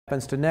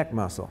happens to neck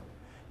muscle?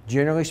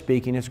 Generally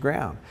speaking, it's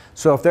ground.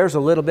 So if there's a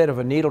little bit of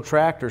a needle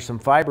tract or some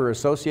fiber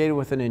associated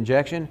with an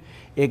injection,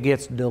 it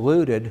gets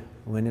diluted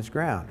when it's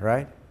ground,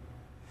 right?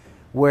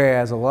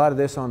 Whereas a lot of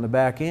this on the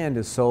back end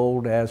is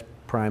sold as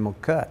primal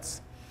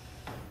cuts.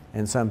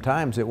 And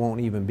sometimes it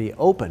won't even be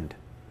opened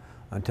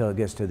until it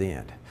gets to the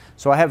end.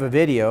 So I have a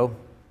video,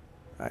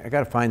 I got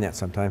to find that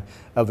sometime,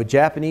 of a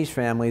Japanese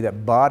family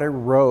that bought a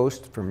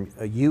roast from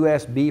a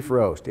U.S. beef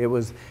roast. It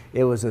was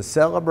a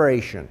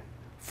celebration.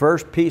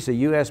 First piece of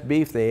U.S.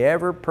 beef they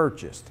ever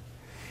purchased.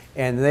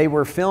 And they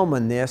were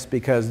filming this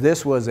because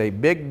this was a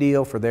big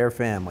deal for their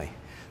family.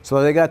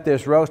 So they got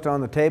this roast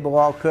on the table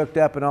all cooked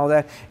up and all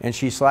that, and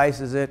she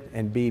slices it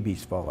and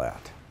BBs fall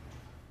out,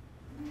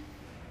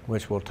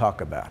 which we'll talk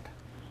about.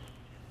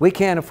 We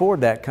can't afford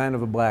that kind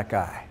of a black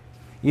eye.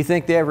 You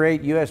think they ever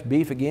ate U.S.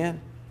 beef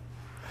again?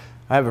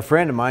 I have a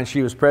friend of mine,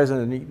 she was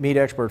president of the Meat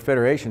Export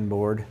Federation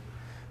Board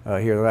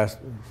here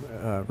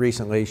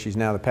recently. She's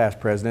now the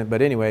past president,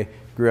 but anyway,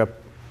 grew up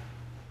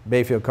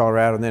Bayfield,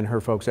 Colorado, and then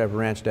her folks have a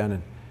ranch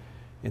down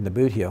in the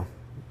Boot Heel.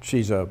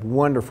 She's a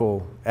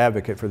wonderful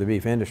advocate for the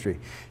beef industry.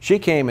 She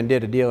came and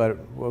did a deal at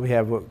what we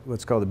have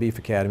what's called the Beef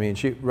Academy, and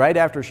she, right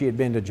after she had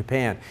been to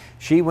Japan,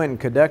 she went and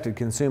conducted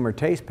consumer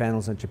taste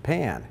panels in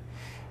Japan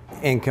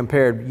and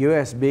compared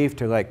U.S. beef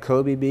to like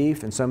Kobe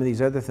beef and some of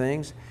these other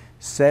things.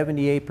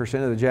 78%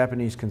 of the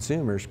Japanese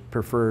consumers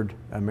preferred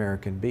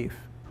American beef.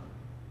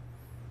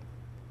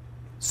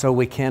 So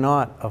we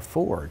cannot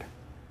afford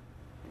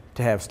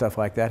to have stuff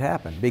like that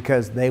happen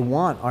because they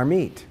want our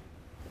meat.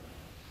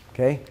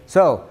 Okay,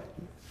 so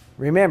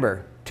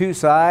remember, two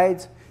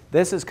sides.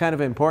 This is kind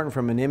of important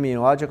from an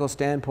immunological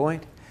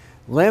standpoint.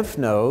 Lymph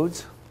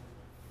nodes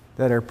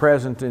that are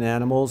present in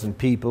animals and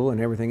people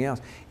and everything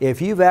else.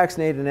 If you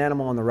vaccinate an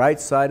animal on the right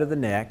side of the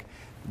neck,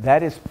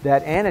 that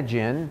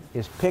antigen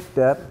is picked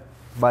up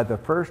by the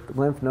first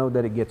lymph node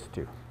that it gets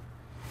to.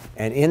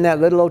 And in that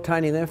little old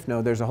tiny lymph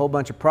node, there's a whole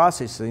bunch of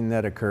processing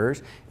that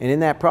occurs. And in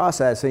that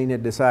processing,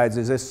 it decides,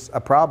 is this a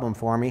problem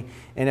for me?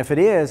 And if it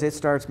is, it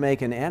starts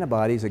making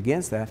antibodies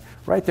against that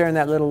right there in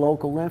that little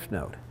local lymph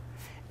node.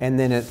 And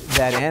then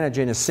that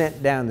antigen is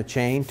sent down the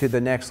chain to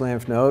the next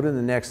lymph node and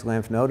the next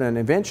lymph node. And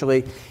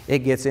eventually, it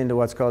gets into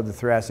what's called the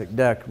thoracic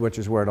duct, which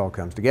is where it all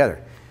comes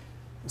together.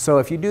 So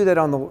if you do that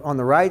on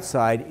the right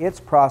side, it's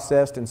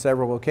processed in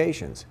several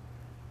locations.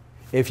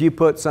 If you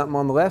put something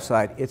on the left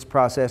side, it's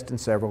processed in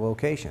several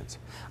locations.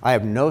 I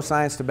have no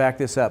science to back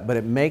this up, but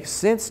it makes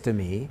sense to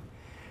me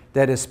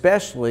that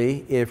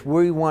especially if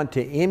we want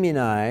to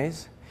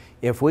immunize,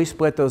 if we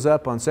split those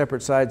up on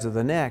separate sides of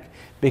the neck,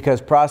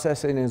 because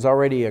processing has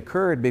already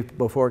occurred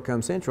before it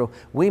comes central,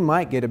 we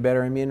might get a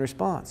better immune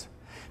response.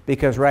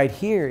 Because right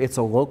here, it's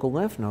a local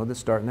lymph node that's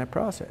starting that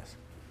process.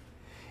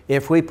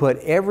 If we put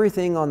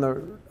everything on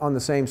the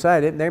same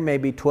side, there may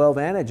be 12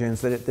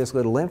 antigens that this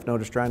little lymph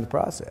node is trying to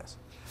process.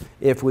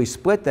 If we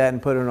split that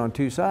and put it on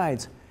two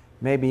sides,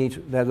 maybe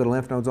that little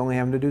lymph node's only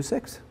having to do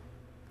 6.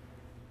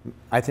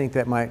 I think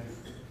that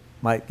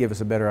might give us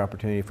a better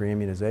opportunity for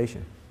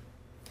immunization.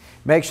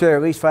 Make sure they're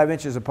at least 5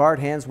 inches apart,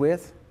 hands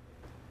width,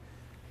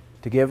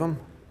 to give them.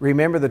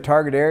 Remember, the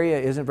target area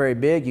isn't very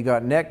big. You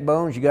got neck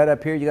bones, you got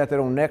up here, you got that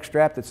old neck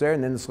strap that's there,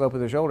 and then the slope of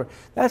the shoulder.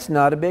 That's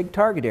not a big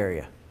target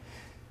area.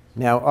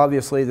 Now,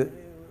 obviously,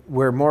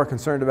 we're more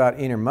concerned about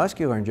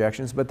intermuscular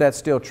injections, but that's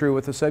still true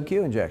with the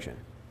sub-Q injection.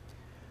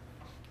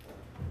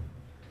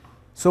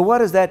 So what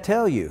does that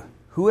tell you?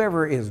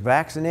 Whoever is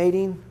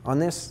vaccinating on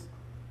this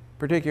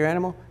particular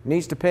animal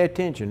needs to pay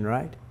attention,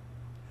 right?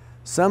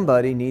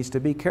 Somebody needs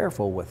to be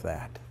careful with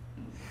that.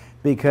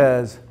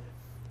 Because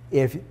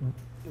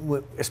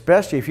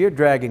especially if you're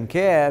dragging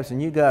calves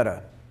and you got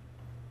a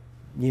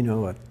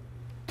 2.5,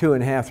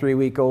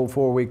 3-week-old,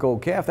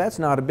 4-week-old calf, that's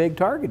not a big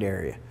target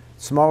area.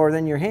 Smaller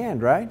than your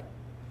hand, right?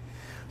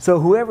 So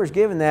whoever's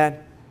given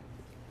that,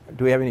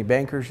 do we have any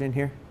bankers in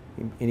here?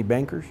 Any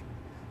bankers?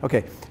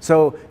 Okay,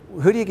 so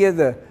who do you give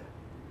the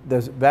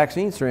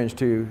vaccine syringe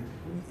to?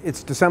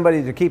 It's to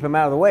somebody to keep them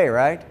out of the way,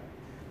 right?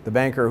 The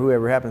banker or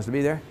whoever happens to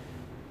be there.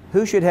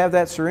 Who should have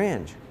that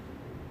syringe?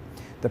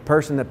 The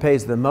person that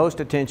pays the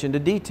most attention to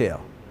detail,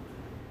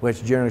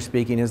 which generally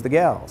speaking is the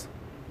gals.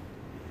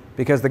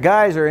 Because the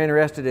guys are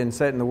interested in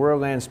setting the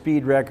world-land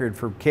speed record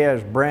for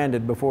calves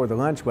branded before the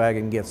lunch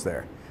wagon gets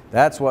there.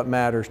 That's what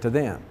matters to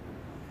them.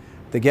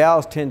 The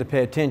gals tend to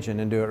pay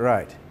attention and do it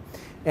right.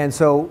 And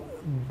so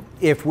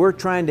if we're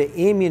trying to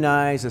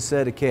immunize a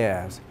set of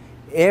calves,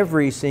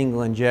 every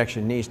single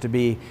injection needs to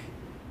be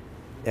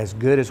as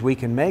good as we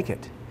can make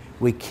it.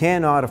 We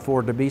cannot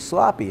afford to be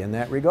sloppy in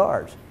that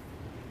regard.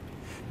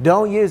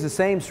 Don't use the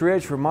same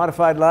syringe for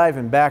modified live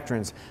and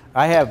Bactrins.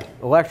 I have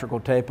electrical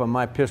tape on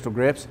my pistol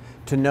grips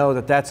to know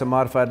that that's a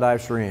modified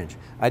live syringe.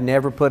 I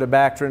never put a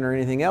Bactrin or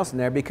anything else in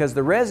there because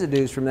the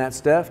residues from that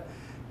stuff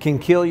can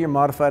kill your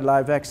modified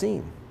live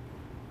vaccine,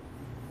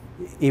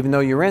 even though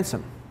you rinse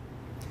them.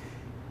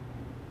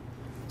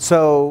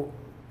 So,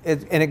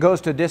 and it goes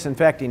to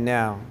disinfecting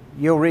now.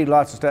 You'll read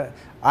lots of stuff.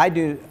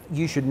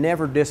 You should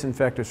never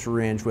disinfect a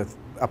syringe with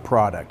a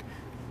product.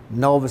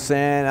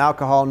 Novacin,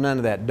 alcohol, none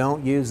of that.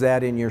 Don't use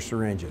that in your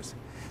syringes.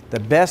 The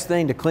best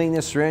thing to clean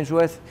this syringe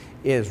with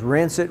is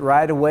rinse it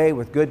right away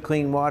with good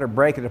clean water,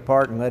 break it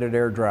apart, and let it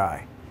air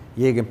dry.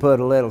 You can put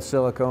a little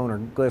silicone or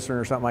glycerin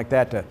or something like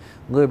that to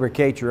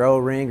lubricate your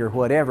O-ring or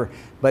whatever,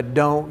 but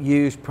don't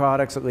use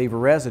products that leave a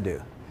residue,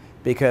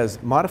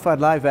 because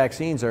modified live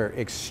vaccines are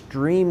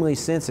extremely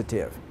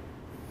sensitive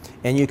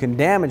and you can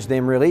damage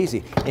them real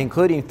easy,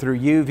 including through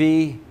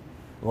UV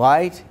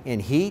light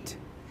and heat.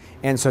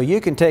 And so you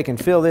can take and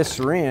fill this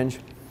syringe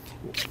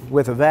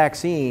with a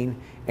vaccine,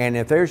 and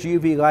if there's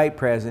UV light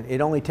present,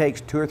 it only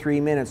takes 2 or 3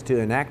 minutes to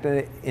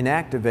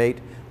inactivate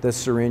the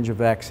syringe of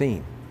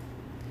vaccine.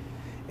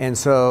 And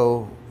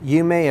so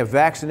you may have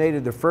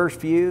vaccinated the first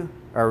few,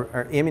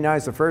 or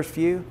immunized the first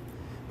few,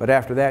 but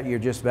after that you're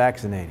just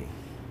vaccinating,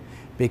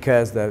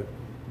 because the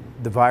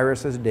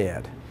virus is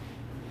dead.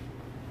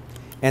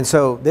 And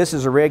so this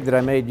is a rig that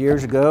I made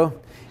years ago.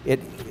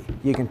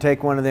 You can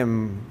take one of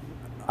them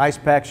ice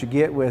packs you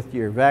get with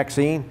your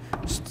vaccine,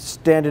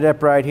 stand it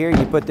up right here,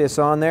 you put this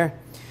on there.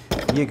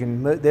 You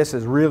can, this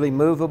is really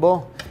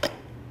movable.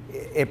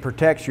 It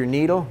protects your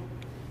needle.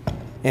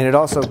 And it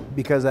also,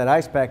 because that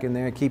ice pack in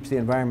there, it keeps the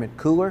environment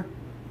cooler,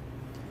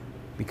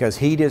 because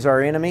heat is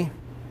our enemy,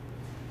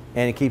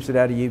 and it keeps it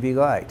out of UV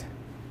light.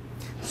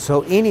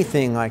 So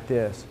anything like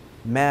this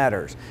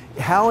matters.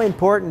 How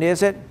important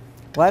is it?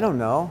 Well, I don't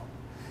know.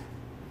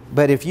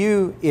 But if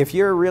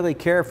you're really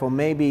careful,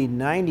 maybe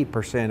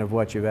 90% of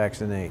what you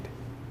vaccinate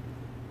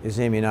is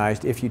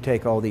immunized if you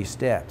take all these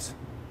steps.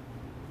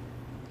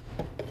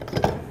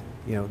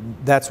 You know,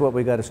 that's what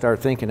we got to start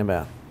thinking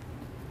about.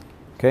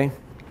 Okay?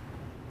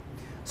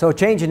 So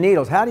changing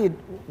needles,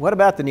 what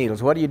about the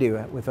needles? What do you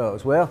do with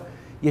those? Well,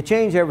 you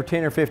change every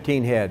 10 or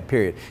 15 head,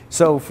 period.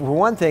 So for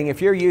one thing,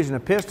 if you're using a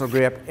pistol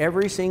grip,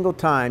 every single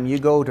time you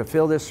go to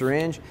fill this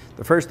syringe,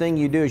 the first thing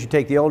you do is you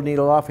take the old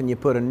needle off and you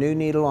put a new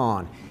needle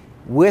on,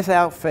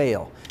 without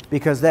fail,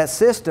 because that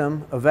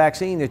system of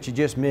vaccine that you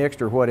just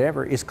mixed or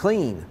whatever is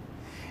clean.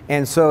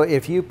 And so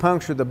if you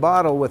puncture the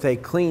bottle with a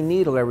clean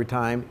needle every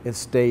time, it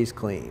stays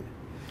clean.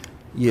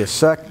 You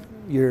suck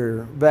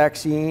your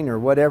vaccine or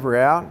whatever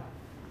out,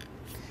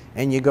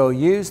 and you go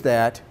use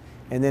that,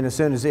 and then as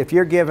soon as, if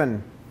you're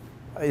given,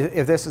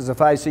 if this is a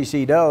 5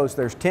 cc dose,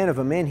 there's 10 of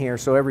them in here,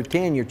 so every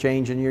 10 you're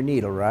changing your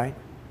needle, right?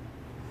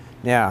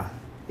 Now,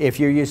 if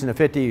you're using a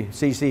 50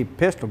 cc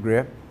pistol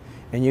grip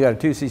and you got a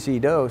 2 cc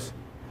dose,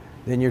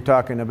 then you're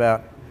talking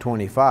about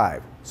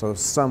 25. So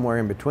somewhere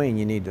in between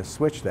you need to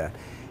switch that.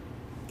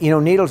 You know,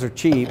 needles are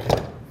cheap,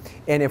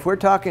 and if we're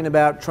talking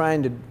about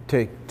trying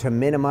to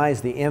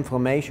minimize the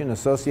inflammation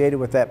associated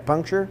with that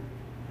puncture,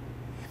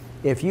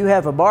 if you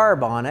have a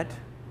barb on it,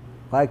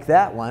 like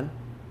that one,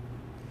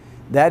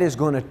 that is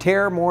going to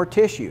tear more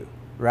tissue,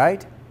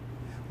 right?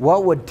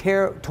 What would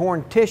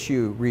torn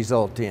tissue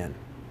result in?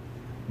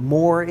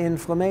 More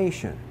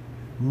inflammation,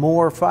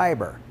 more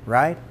fiber,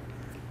 right?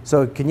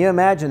 So can you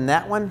imagine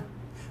that one?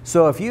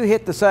 So if you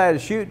hit the side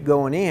of the chute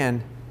going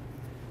in,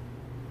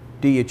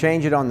 do you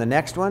change it on the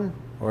next one,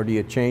 or do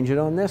you change it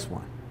on this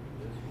one?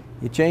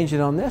 You change it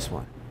on this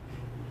one.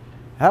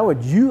 How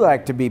would you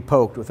like to be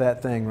poked with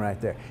that thing right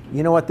there?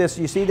 You know what this,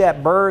 you see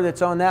that burr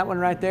that's on that one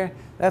right there?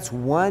 That's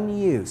one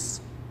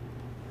use.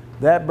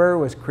 That burr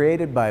was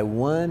created by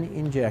one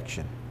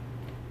injection.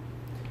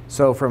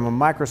 So from a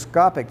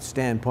microscopic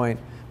standpoint,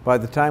 by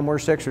the time we're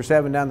 6 or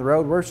 7 down the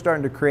road, we're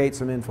starting to create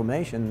some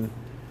inflammation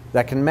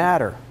that can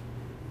matter.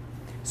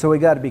 So we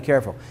got to be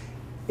careful.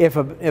 If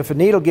a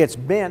needle gets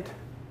bent,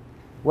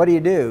 what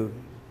do?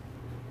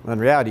 Well, in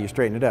reality, you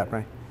straighten it up,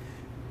 right?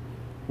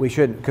 We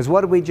shouldn't, because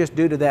what did we just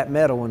do to that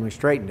metal when we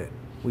straightened it?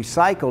 We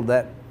cycled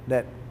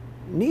that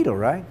needle,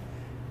 right?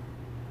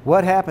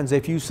 What happens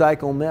if you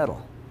cycle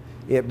metal?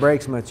 It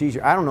breaks much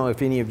easier. I don't know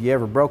if any of you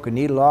ever broke a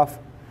needle off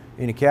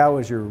in a cow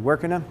as you're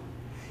working them.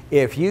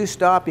 If you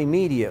stop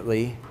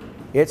immediately,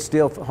 it's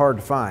still hard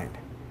to find.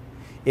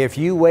 If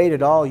you wait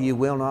at all, you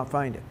will not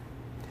find it.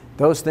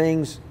 Those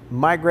things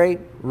migrate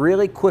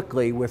really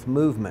quickly with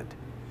movement.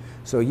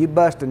 So you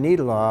bust a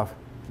needle off,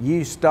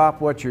 you stop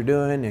what you're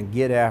doing and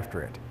get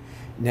after it.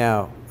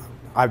 Now,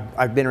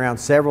 I've been around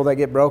several that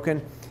get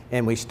broken,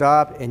 and we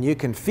stop, and you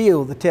can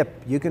feel the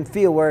tip. You can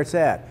feel where it's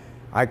at.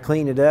 I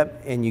clean it up,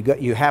 and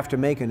you have to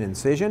make an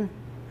incision.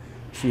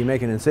 So you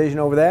make an incision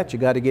over that. You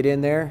got to get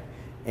in there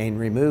and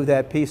remove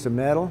that piece of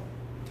metal.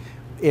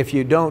 If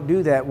you don't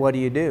do that, what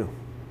do?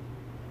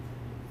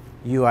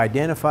 You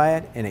identify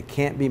it, and it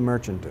can't be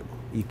merchantable.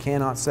 You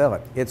cannot sell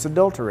it. It's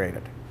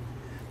adulterated.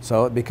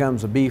 So it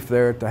becomes a beef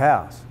there at the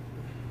house,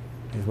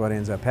 is what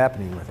ends up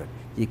happening with it.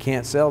 You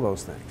can't sell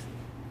those things.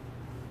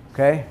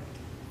 Okay?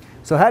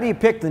 So how do you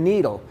pick the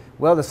needle?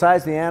 Well, the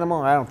size of the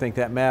animal, I don't think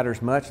that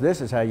matters much. This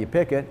is how you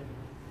pick it.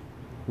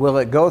 Will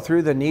it go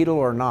through the needle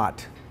or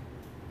not?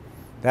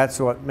 That's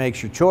what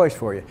makes your choice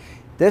for you.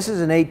 This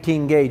is an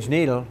 18 gauge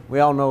needle. We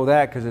all know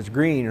that because it's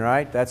green,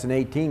 right? That's an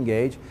 18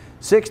 gauge.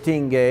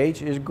 16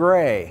 gauge is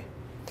gray.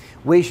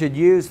 We should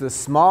use the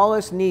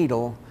smallest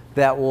needle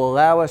that will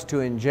allow us to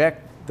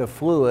inject the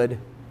fluid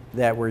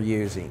that we're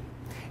using.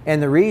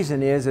 And the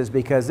reason is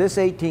because this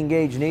 18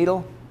 gauge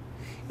needle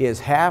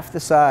is half the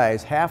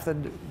size, half the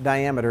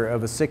diameter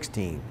of a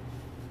 16.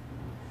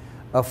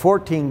 A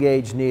 14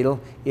 gauge needle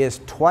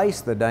is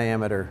twice the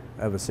diameter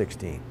of a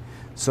 16.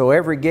 So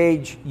every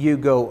gauge you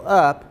go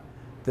up,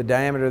 the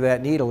diameter of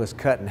that needle is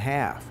cut in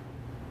half.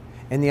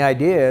 And the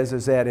idea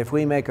is that if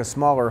we make a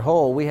smaller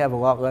hole, we have a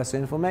lot less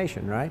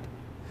inflammation, right?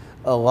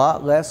 A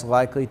lot less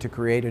likely to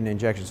create an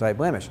injection site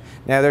blemish.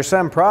 Now there's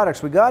some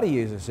products we got to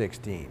use a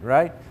 16,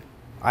 right?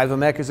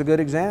 Ivomec is a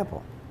good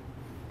example.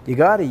 You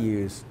got to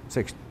use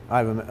 16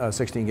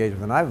 gauge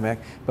with an Ivomec,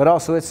 but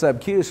also it's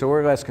sub-Q, so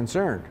we're less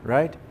concerned,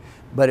 right?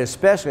 But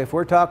especially if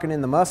we're talking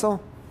in the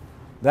muscle,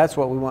 that's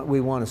what we want. We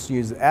want to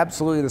use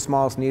absolutely the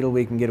smallest needle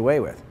we can get away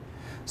with.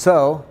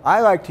 So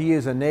I like to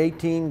use an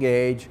 18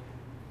 gauge.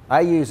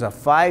 I use a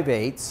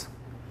 5/8,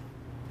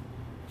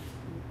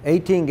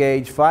 18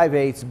 gauge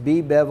 5/8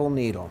 B bevel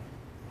needle.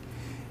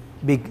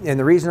 And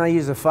the reason I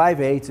use a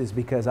 5/8 is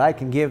because I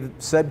can give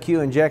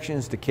sub-Q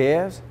injections to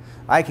calves,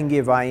 I can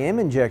give IM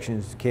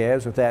injections to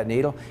calves with that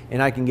needle,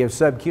 and I can give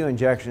sub-Q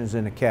injections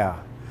in a cow.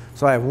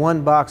 So I have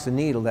one box of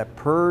needle that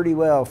pretty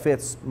well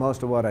fits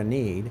most of what I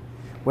need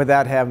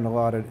without having a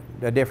lot of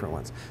different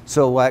ones.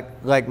 So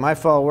like my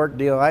fall work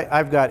deal,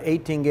 I've got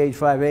 18 gauge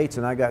 5/8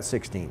 and I got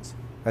 16s.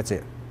 That's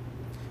it.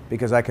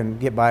 Because I can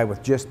get by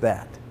with just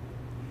that.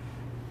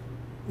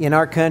 In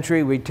our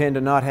country, we tend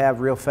to not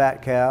have real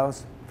fat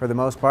cows for the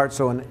most part.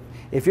 So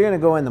if you're going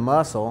to go in the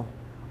muscle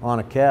on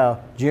a cow,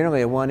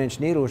 generally a 1-inch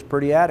needle is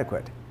pretty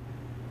adequate.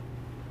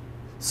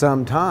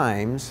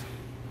 Sometimes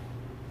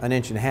an 1.5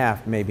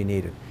 inches may be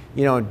needed.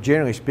 You know,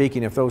 generally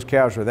speaking, if those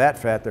cows are that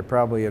fat, they're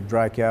probably a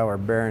dry cow or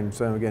barren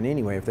son again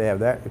anyway if they're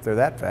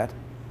that fat.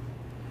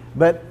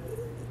 But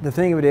the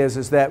thing of it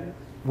is that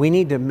we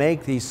need to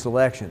make these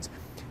selections.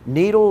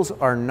 Needles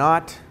are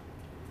not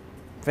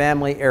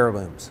family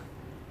heirlooms.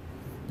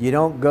 You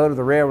don't go to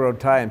the railroad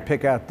tie and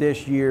pick out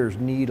this year's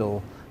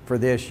needle for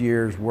this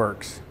year's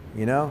works,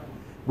 you know?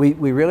 We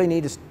really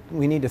need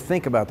to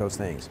think about those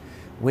things.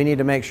 We need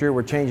to make sure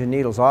we're changing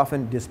needles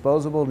often.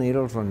 Disposable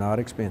needles are not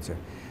expensive.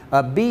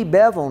 A B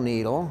bevel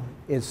needle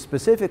is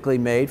specifically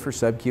made for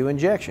sub-Q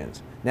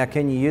injections. Now,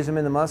 can you use them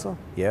in the muscle?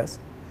 Yes.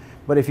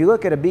 But if you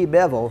look at a B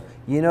bevel,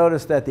 you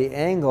notice that the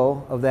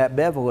angle of that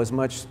bevel is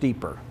much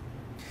steeper.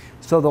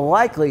 So the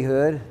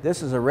likelihood,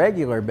 this is a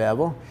regular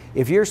bevel,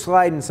 if you're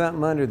sliding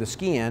something under the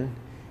skin,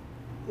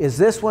 is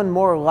this one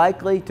more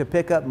likely to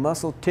pick up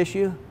muscle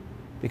tissue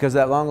because of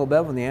that long old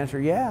bevel? And the answer,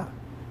 yeah.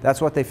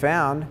 That's what they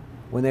found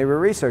when they were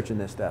researching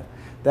this stuff,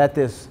 that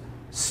this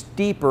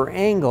steeper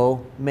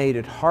angle made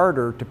it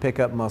harder to pick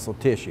up muscle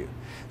tissue.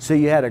 So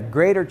you had a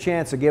greater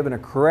chance of giving a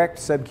correct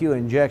sub-Q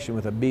injection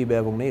with a B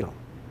bevel needle.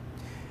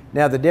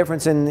 Now the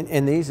difference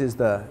in these is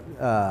the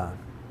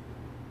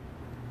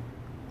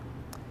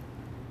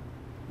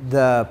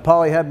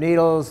polyhub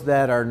needles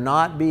that are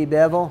not B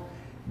bevel,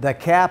 the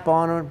cap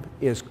on them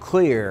is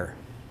clear.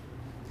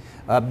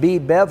 A B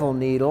bevel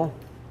needle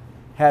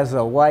has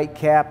a white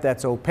cap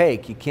that's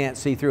opaque. You can't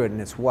see through it and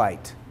it's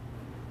white.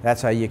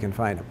 That's how you can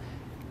find them.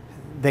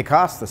 They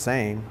cost the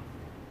same.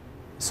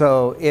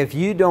 So if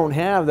you don't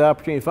have the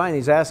opportunity to find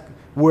these, ask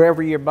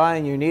wherever you're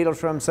buying your needles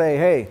from, say,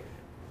 hey,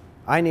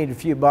 I need a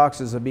few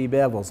boxes of B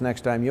bevels.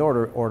 Next time you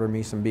order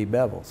me some B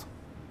bevels.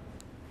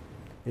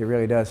 It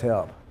really does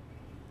help.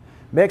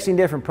 Mixing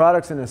different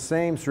products in the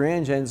same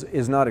syringe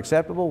is not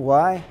acceptable.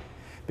 Why?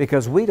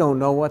 Because we don't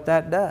know what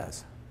that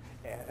does.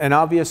 And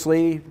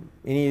obviously,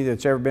 any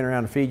that's ever been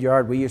around a feed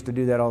yard, we used to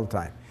do that all the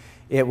time.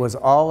 It was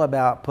all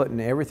about putting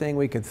everything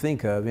we could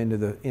think of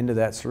into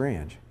that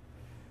syringe,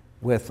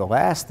 with the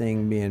last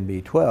thing being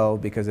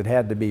B12 because it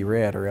had to be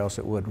red or else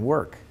it wouldn't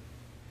work.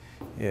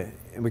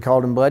 We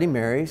called them Bloody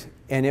Marys,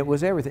 and it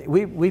was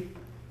everything.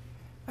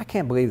 I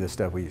can't believe the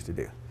stuff we used to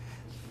do.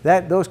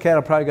 Those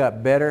cattle probably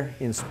got better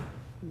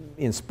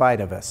in spite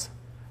of us,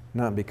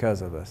 not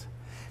because of us.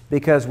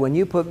 Because when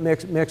you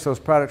mix those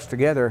products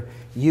together,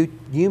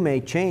 you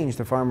may change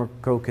the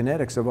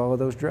pharmacokinetics of all of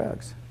those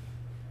drugs.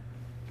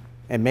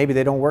 And maybe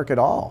they don't work at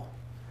all.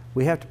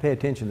 We have to pay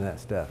attention to that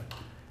stuff.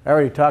 I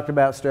already talked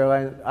about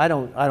sterilizing. I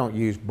don't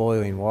use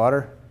boiling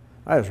water.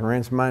 I just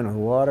rinse mine with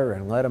water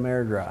and let them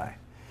air dry.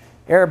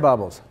 Air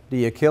bubbles. Do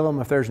you kill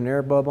them if there's an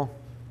air bubble?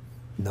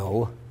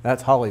 No,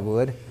 that's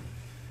Hollywood.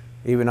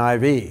 Even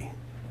IV,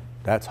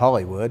 that's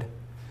Hollywood.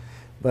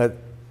 But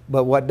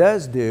what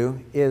does do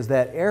is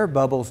that air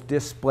bubbles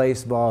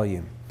displace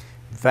volume.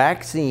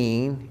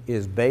 Vaccine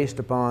is based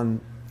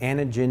upon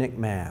antigenic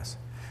mass.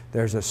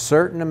 There's a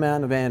certain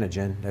amount of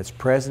antigen that's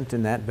present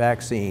in that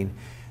vaccine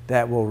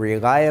that will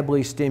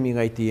reliably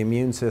stimulate the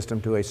immune system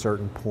to a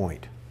certain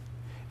point,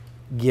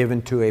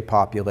 given to a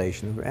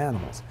population of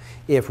animals.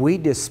 If we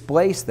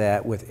displace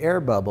that with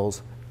air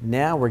bubbles,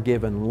 now we're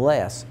given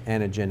less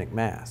antigenic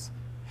mass.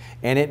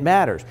 And it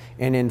matters.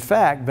 And in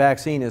fact,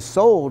 vaccine is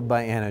sold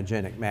by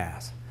antigenic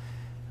mass.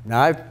 Now,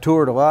 I've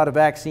toured a lot of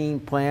vaccine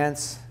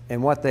plants,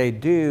 and what they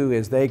do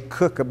is they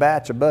cook a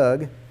batch of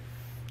bug,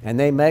 and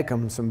they make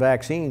them some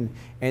vaccine,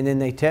 and then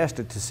they test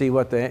it to see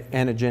what the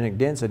antigenic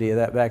density of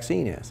that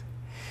vaccine is.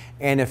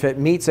 And if it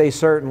meets a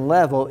certain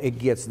level, it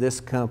gets this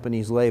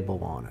company's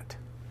label on it.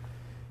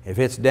 If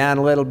it's down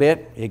a little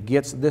bit, it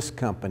gets this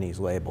company's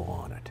label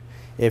on it.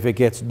 If it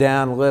gets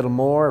down a little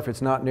more, if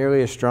it's not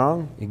nearly as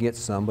strong, it gets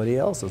somebody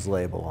else's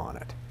label on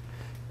it.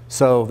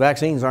 So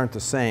vaccines aren't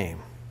the same.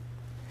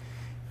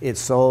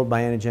 It's sold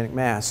by antigenic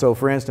mass. So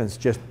for instance,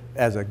 just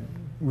as a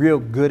real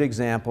good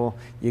example,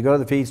 you go to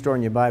the feed store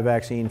and you buy a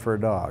vaccine for a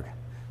dog.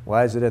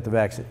 Why is it at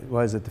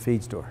the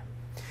feed store?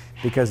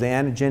 Because the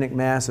antigenic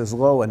mass is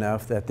low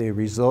enough that the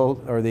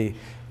result or the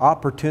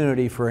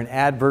opportunity for an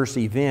adverse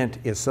event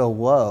is so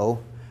low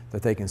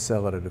that they can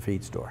sell it at a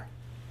feed store.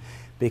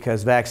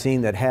 Because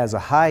vaccine that has a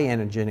high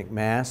antigenic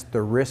mass,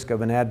 the risk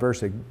of an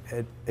adverse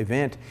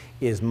event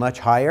is much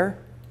higher.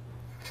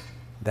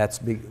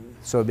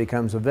 So it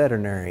becomes a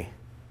veterinary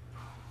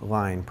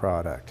line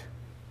product.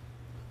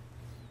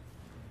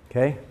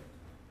 Okay?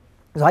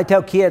 As I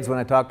tell kids when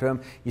I talk to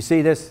them, you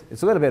see this,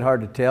 it's a little bit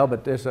hard to tell,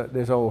 but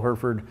this old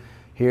Hereford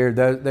here,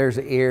 there's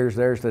the ears,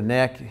 there's the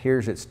neck,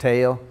 here's its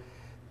tail.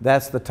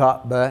 That's the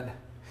top butt.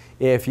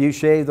 If you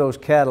shave those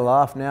cattle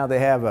off now, they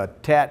have a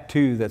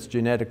tattoo that's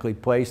genetically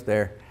placed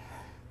there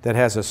that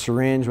has a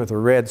syringe with a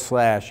red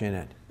slash in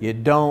it. You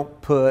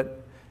don't put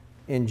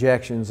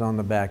injections on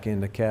the back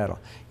end of cattle.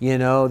 You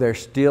know, they're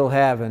still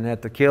having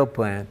at the kill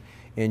plant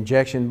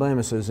injection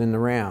blemishes in the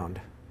round.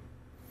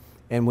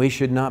 And we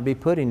should not be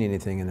putting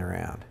anything in the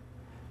round.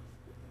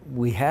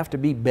 We have to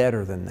be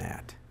better than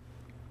that.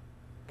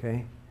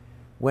 Okay?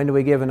 When do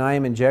we give an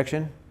IM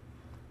injection?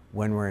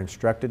 When we're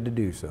instructed to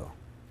do so,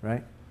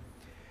 right?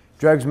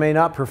 Drugs may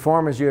not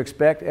perform as you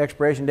expect.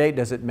 Expiration date,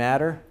 does it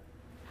matter?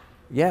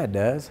 Yeah, it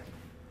does.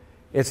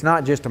 It's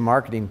not just a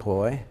marketing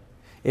ploy.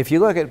 If you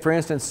look at, for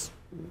instance,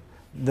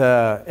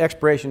 the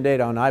expiration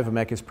date on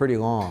Ivomec is pretty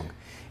long.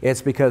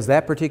 It's because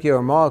that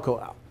particular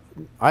molecule,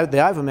 the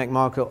Ivomec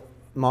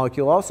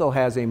molecule also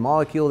has a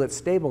molecule that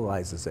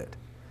stabilizes it.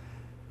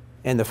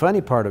 And the funny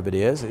part of it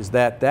is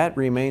that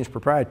remains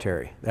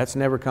proprietary. That's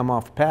never come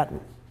off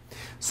patent.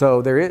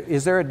 So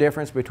is there a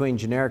difference between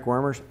generic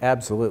wormers?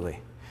 Absolutely.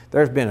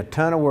 There's been a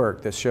ton of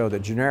work that show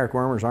that generic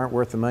wormers aren't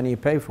worth the money you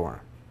pay for them.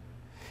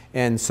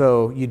 And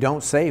so you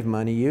don't save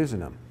money using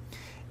them.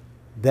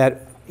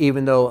 That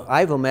even though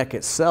Ivomec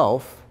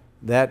itself,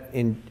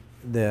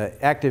 the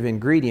active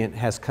ingredient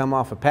has come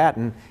off a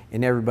patent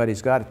and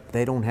everybody's got it,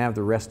 they don't have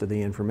the rest of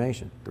the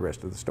information, the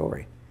rest of the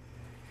story.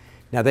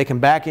 Now they can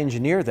back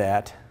engineer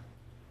that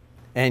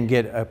and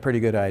get a pretty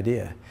good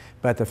idea.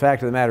 But the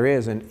fact of the matter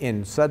is,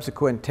 in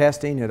subsequent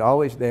testing,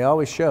 they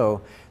always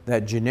show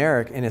that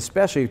generic, and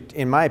especially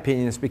in my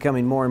opinion, it's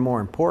becoming more and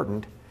more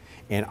important,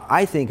 and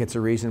I think it's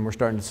a reason we're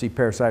starting to see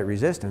parasite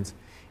resistance,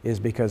 is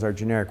because our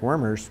generic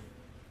wormers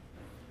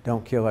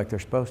don't kill like they're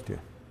supposed to.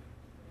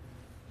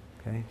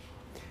 Okay?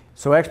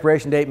 So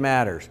expiration date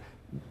matters.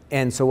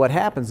 And so what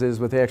happens is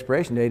with the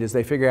expiration date is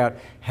they figure out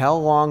how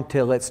long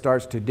till it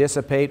starts to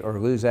dissipate or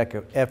lose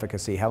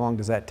efficacy. How long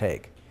does that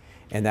take?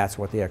 And that's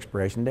what the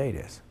expiration date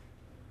is.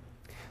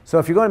 So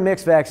if you're going to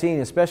mix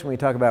vaccine, especially when we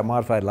talk about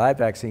modified live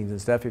vaccines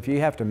and stuff, if you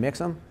have to mix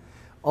them,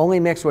 only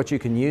mix what you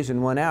can use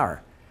in 1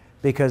 hour,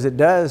 because it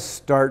does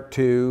start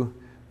to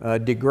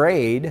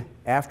degrade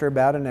after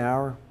about an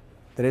hour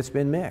that it's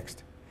been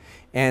mixed.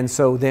 And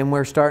so then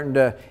we're starting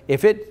to,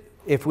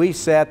 if we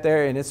sat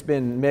there and it's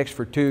been mixed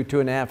for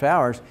 2.5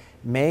 hours,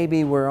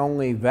 maybe we're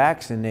only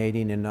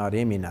vaccinating and not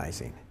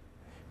immunizing,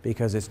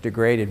 because it's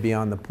degraded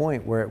beyond the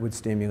point where it would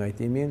stimulate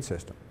the immune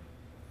system.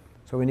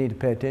 So we need to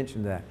pay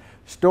attention to that.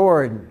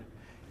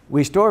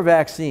 We store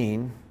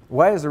vaccine.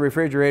 Why is the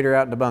refrigerator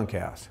out in the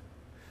bunkhouse?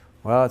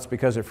 Well, it's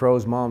because it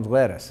froze Mom's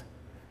lettuce.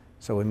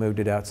 So we moved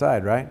it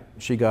outside, right?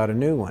 She got a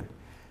new one.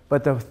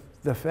 But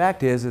the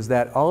fact is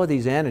that all of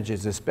these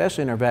antigens,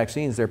 especially in our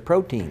vaccines, they're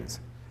proteins.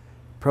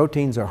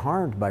 Proteins are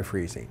harmed by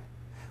freezing.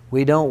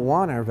 We don't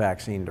want our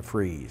vaccine to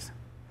freeze.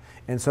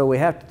 And so we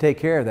have to take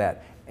care of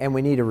that. And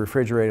we need a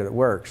refrigerator that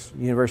works.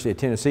 University of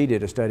Tennessee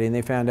did a study and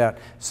they found out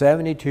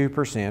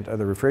 72% of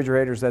the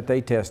refrigerators that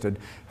they tested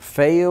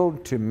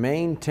failed to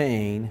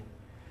maintain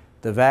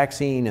the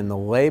vaccine and the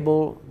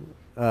label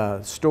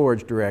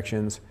storage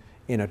directions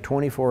in a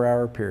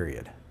 24-hour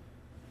period.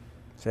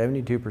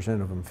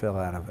 72% of them fell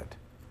out of it.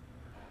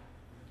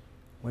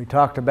 We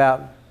talked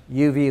about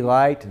UV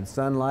light and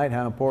sunlight,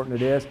 how important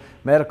it is.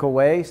 Medical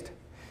waste.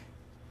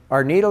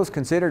 Are needles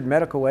considered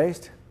medical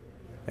waste?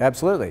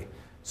 Absolutely.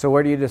 So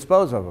where do you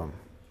dispose of them?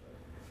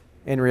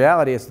 In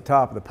reality, it's the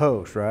top of the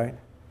post, right?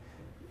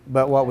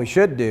 But what we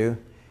should do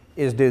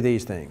is do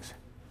these things,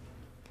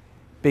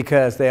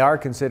 because they are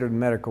considered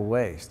medical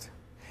waste.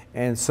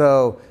 And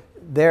so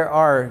there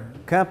are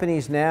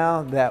companies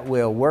now that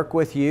will work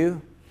with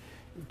you.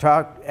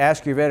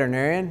 Ask your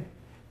veterinarian.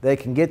 They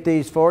can get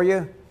these for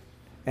you.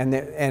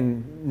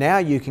 And now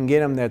you can get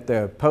them that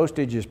the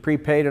postage is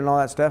prepaid and all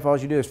that stuff. All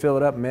you do is fill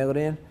it up and mail it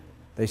in.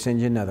 They send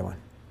you another one.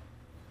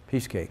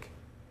 Piece of cake.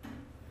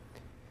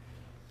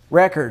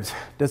 Records,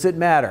 does it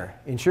matter?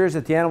 Ensures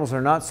that the animals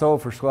are not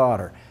sold for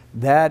slaughter.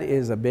 That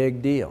is a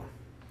big deal.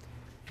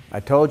 I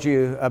told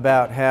you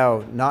about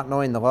how not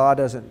knowing the law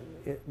doesn't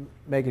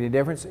make any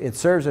difference? It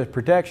serves as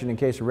protection in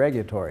case of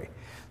regulatory.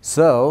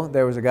 So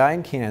there was a guy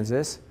in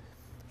Kansas.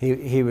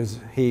 He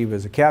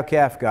was a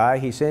cow-calf guy.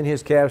 He sent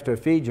his calves to a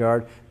feed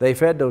yard. They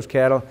fed those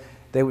cattle.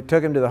 They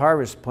took him to the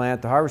harvest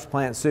plant. The harvest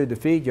plant sued the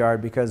feed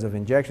yard because of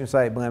injection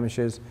site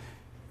blemishes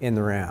in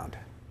the round.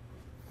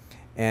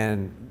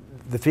 And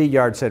the feed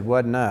yard said,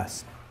 wasn't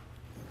us.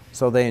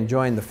 So they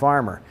enjoined the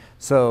farmer.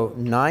 So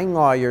 9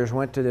 lawyers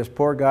went to this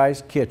poor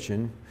guy's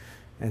kitchen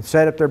and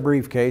set up their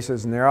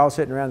briefcases, and they're all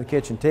sitting around the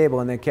kitchen table,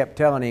 and they kept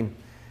telling him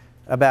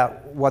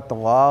about what the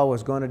law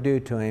was going to do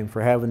to him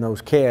for having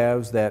those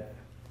calves, that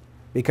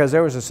because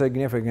there was a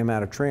significant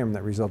amount of trim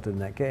that resulted in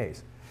that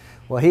case.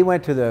 Well, he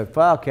went to the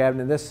file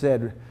cabinet, and this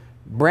said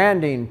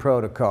branding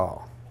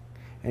protocol,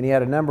 and he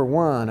had a number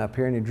 1 up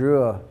here, and he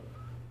drew a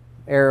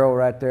arrow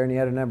right there, and he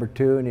had a number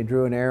 2, and he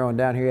drew an arrow, and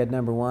down here he had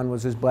number 1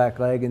 was his black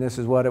leg, and this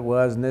is what it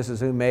was, and this is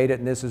who made it,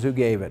 and this is who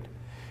gave it,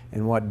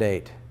 and what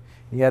date.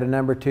 He had a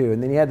number 2,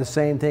 and then he had the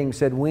same thing,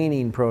 said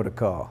weaning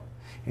protocol,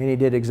 and he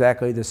did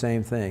exactly the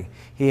same thing.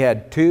 He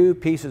had 2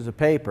 pieces of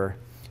paper,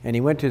 and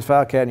he went to his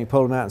file cabinet, and he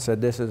pulled them out and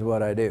said, this is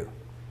what I do.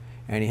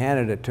 And he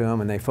handed it to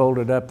them, and they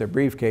folded up their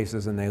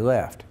briefcases, and they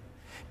left,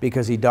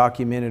 because he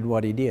documented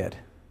what he did.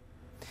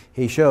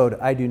 He showed,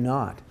 I do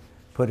not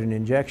put an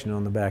injection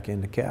on the back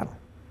end of cattle.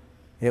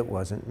 It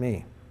wasn't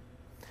me.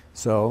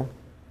 So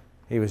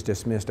he was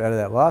dismissed out of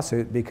that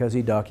lawsuit because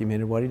he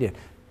documented what he did.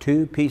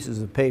 2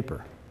 pieces of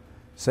paper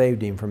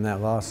saved him from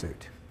that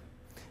lawsuit.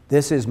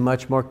 This is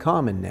much more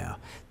common now.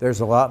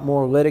 There's a lot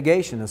more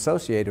litigation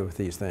associated with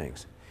these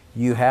things.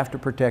 You have to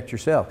protect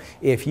yourself.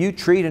 If you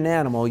treat an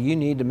animal, you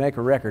need to make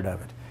a record of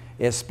it,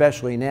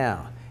 especially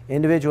now.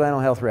 Individual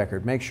animal health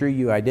record. Make sure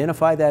you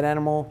identify that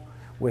animal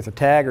with a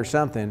tag or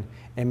something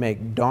and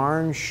make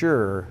darn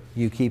sure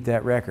you keep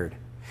that record.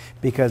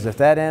 Because if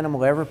that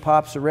animal ever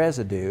pops a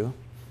residue,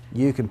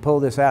 you can pull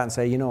this out and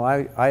say, you know,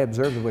 I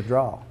observed the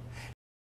withdrawal.